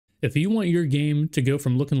If you want your game to go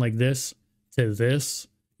from looking like this to this,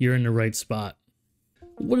 you're in the right spot.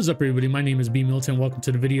 What is up, everybody? My name is BMilitant. Welcome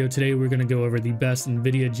to the video. Today we're going to go over the best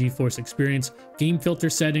Nvidia Geforce Experience game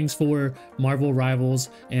filter settings for Marvel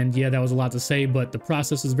Rivals. And yeah, that was a lot to say, but the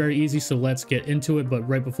process is very easy, so let's get into it. But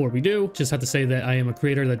right before we do, just have to say that I am a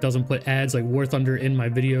creator that doesn't put ads like War Thunder in my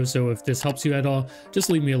videos. So if this helps you at all,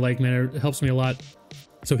 just leave me a like, man. It helps me a lot.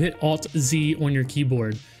 So hit Alt-Z on your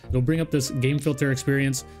keyboard. It'll bring up this game filter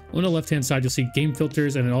experience. On the left-hand side, you'll see game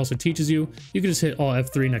filters, and it also teaches you. You can just hit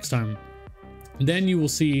Alt F3 next time. Then you will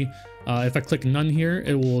see, if I click none here,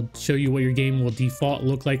 it will show you what your game will default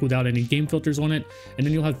look like without any game filters on it. And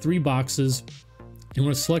then you'll have three boxes. You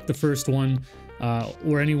want to select the first one,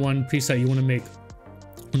 or any one preset you want to make.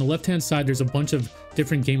 On the left-hand side, there's a bunch of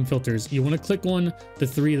different game filters. You want to click on the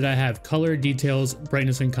three that I have: color, details,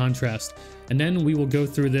 brightness, and contrast. And then we will go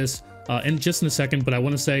through this in just in a second, but I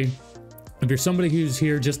want to say, if you're somebody who's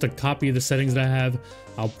here just to copy the settings that I have,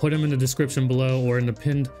 I'll put them in the description below or in the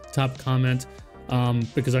pinned top comment,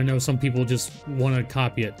 because I know some people just want to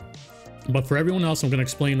copy it. But for everyone else, I'm going to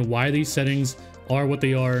explain why these settings are what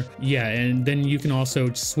they are. Yeah, and then you can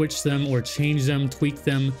also switch them or change them, tweak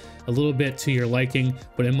them a little bit to your liking.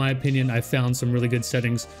 But in my opinion, I found some really good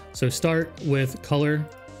settings. So start with color.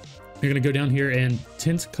 You're going to go down here and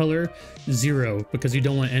tint color 0, because you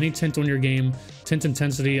don't want any tint on your game. Tint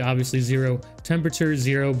intensity, obviously 0. Temperature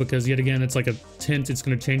 0, because yet again, it's like a tint. It's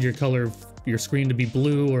going to change your color of your screen to be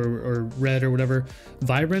blue or red or whatever.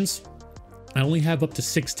 Vibrance, I only have up to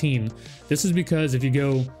 16. This is because if you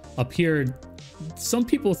go up here, some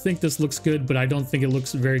people think this looks good, but I don't think it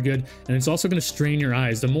looks very good. And it's also going to strain your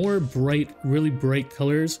eyes. The more bright, really bright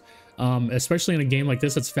colors, especially in a game like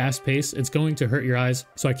this that's fast paced, it's going to hurt your eyes.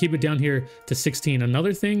 So I keep it down here to 16.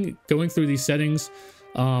 Another thing, going through these settings,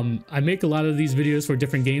 I make a lot of these videos for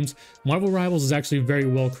different games. Marvel Rivals is actually a very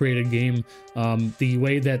well created game. The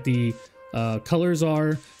way that the colors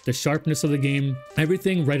are, the sharpness of the game,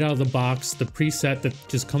 everything right out of the box, the preset that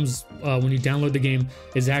just comes when you download the game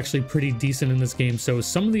is actually pretty decent in this game. So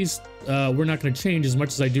some of these we're not going to change as much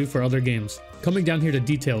as I do for other games. Coming down here to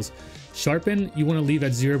details, sharpen, you want to leave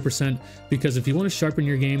at 0%, because if you want to sharpen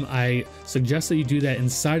your game, I suggest that you do that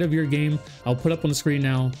inside of your game. I'll put up on the screen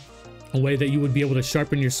now a way that you would be able to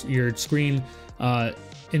sharpen your screen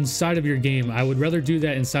inside of your game. I would rather do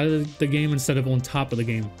that inside of the game instead of on top of the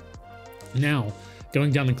game. Now,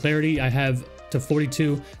 going down to clarity, I have to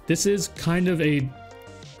 42. This is kind of a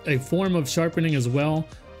form of sharpening as well,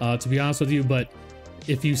 to be honest with you. But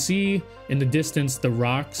if you see in the distance the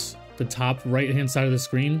rocks, the top right-hand side of the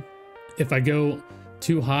screen, if I go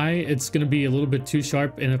too high, it's going to be a little bit too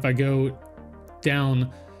sharp. And if I go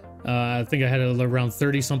down, I think I had it around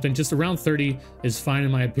 30 something. Just around 30 is fine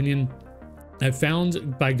in my opinion. I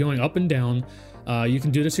found by going up and down, you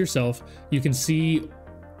can do this yourself. You can see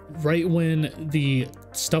right when the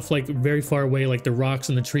stuff like very far away, like the rocks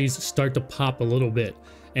and the trees, start to pop a little bit,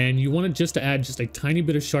 and you want it just to add just a tiny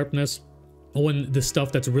bit of sharpness on the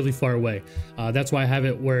stuff that's really far away. That's why I have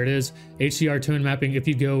it where it is. HDR tone mapping, if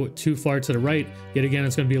you go too far to the right, yet again,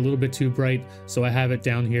 it's going to be a little bit too bright, so I have it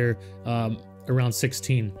down here around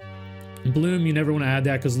 16. Bloom, you never want to add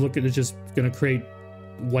that, because look, it's just going to create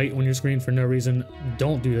white on your screen for no reason.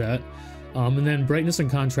 Don't do that. And then brightness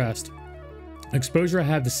and contrast. Exposure, I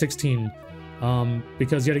have to 16,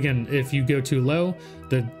 because yet again, if you go too low,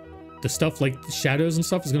 the stuff like the shadows and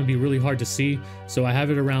stuff is going to be really hard to see. So I have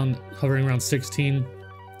it hovering around 16.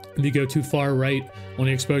 If you go too far right on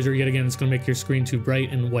the exposure, yet again, it's going to make your screen too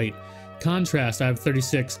bright and white. Contrast, I have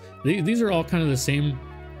 36. These are all kind of the same.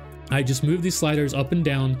 I just move these sliders up and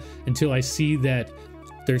down until I see that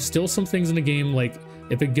there's still some things in the game, like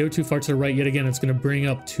if it go too far to the right, yet again, it's going to bring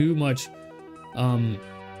up too much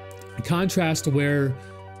contrast, where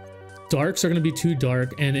darks are going to be too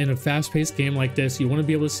dark, and in a fast-paced game like this, you want to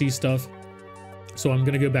be able to see stuff. So I'm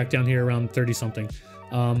going to go back down here around 30 something,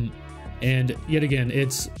 and yet again,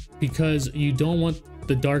 it's because you don't want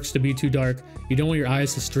the darks to be too dark. You don't want your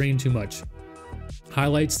eyes to strain too much.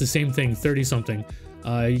 Highlights, the same thing, 30 something.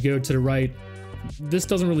 You go to the right, this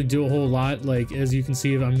doesn't really do a whole lot. Like, as you can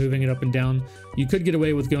see, if I'm moving it up and down, you could get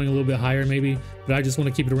away with going a little bit higher maybe, but I just want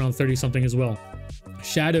to keep it around 30 something as well.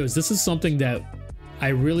 Shadows, this is something that I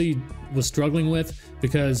really was struggling with,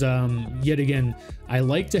 because yet again, I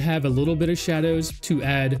like to have a little bit of shadows to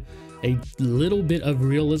add a little bit of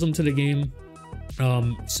realism to the game.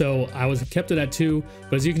 So I kept it at 2,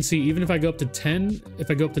 but as you can see, even if I go up to 10, if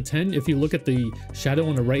you look at the shadow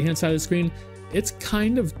on the right hand side of the screen, it's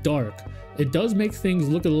kind of dark. It does make things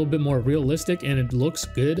look a little bit more realistic, and it looks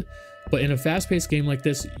good, but in a fast-paced game like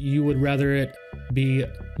this, you would rather it be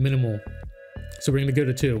minimal. So we're going to go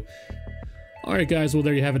to 2. All right, guys, well,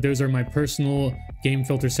 there you have it. Those are my personal game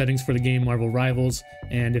filter settings for the game Marvel Rivals.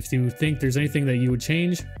 And if you think there's anything that you would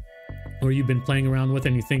change or you've been playing around with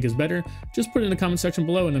and you think is better, just put it in the comment section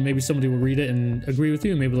below, and then maybe somebody will read it and agree with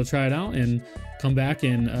you. Maybe they'll try it out and come back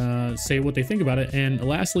and say what they think about it. And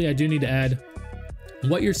lastly, I do need to add,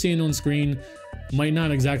 what you're seeing on screen might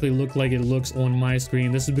not exactly look like it looks on my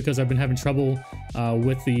screen. This is because I've been having trouble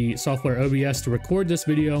with the software OBS to record this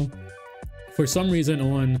video. For some reason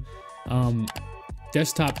on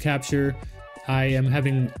desktop capture, I am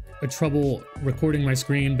having a trouble recording my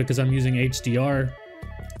screen because I'm using HDR,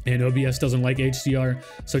 and OBS doesn't like HDR.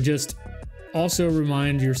 So just also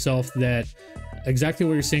remind yourself that exactly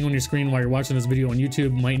what you're seeing on your screen while you're watching this video on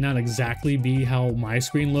YouTube might not exactly be how my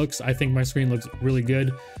screen looks. I think my screen looks really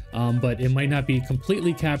good, but it might not be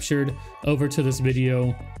completely captured over to this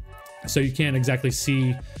video. So you can't exactly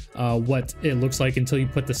see what it looks like until you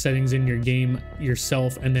put the settings in your game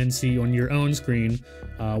yourself and then see on your own screen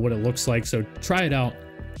what it looks like. So try it out.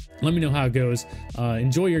 Let me know how it goes.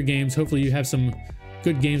 Enjoy your games. Hopefully you have some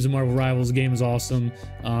good games in Marvel Rivals. The game is awesome.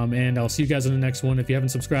 And I'll see you guys in the next one. If you haven't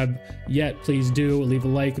subscribed yet, please do. Leave a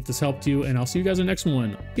like if this helped you, and I'll see you guys in the next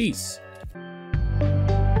one. Peace.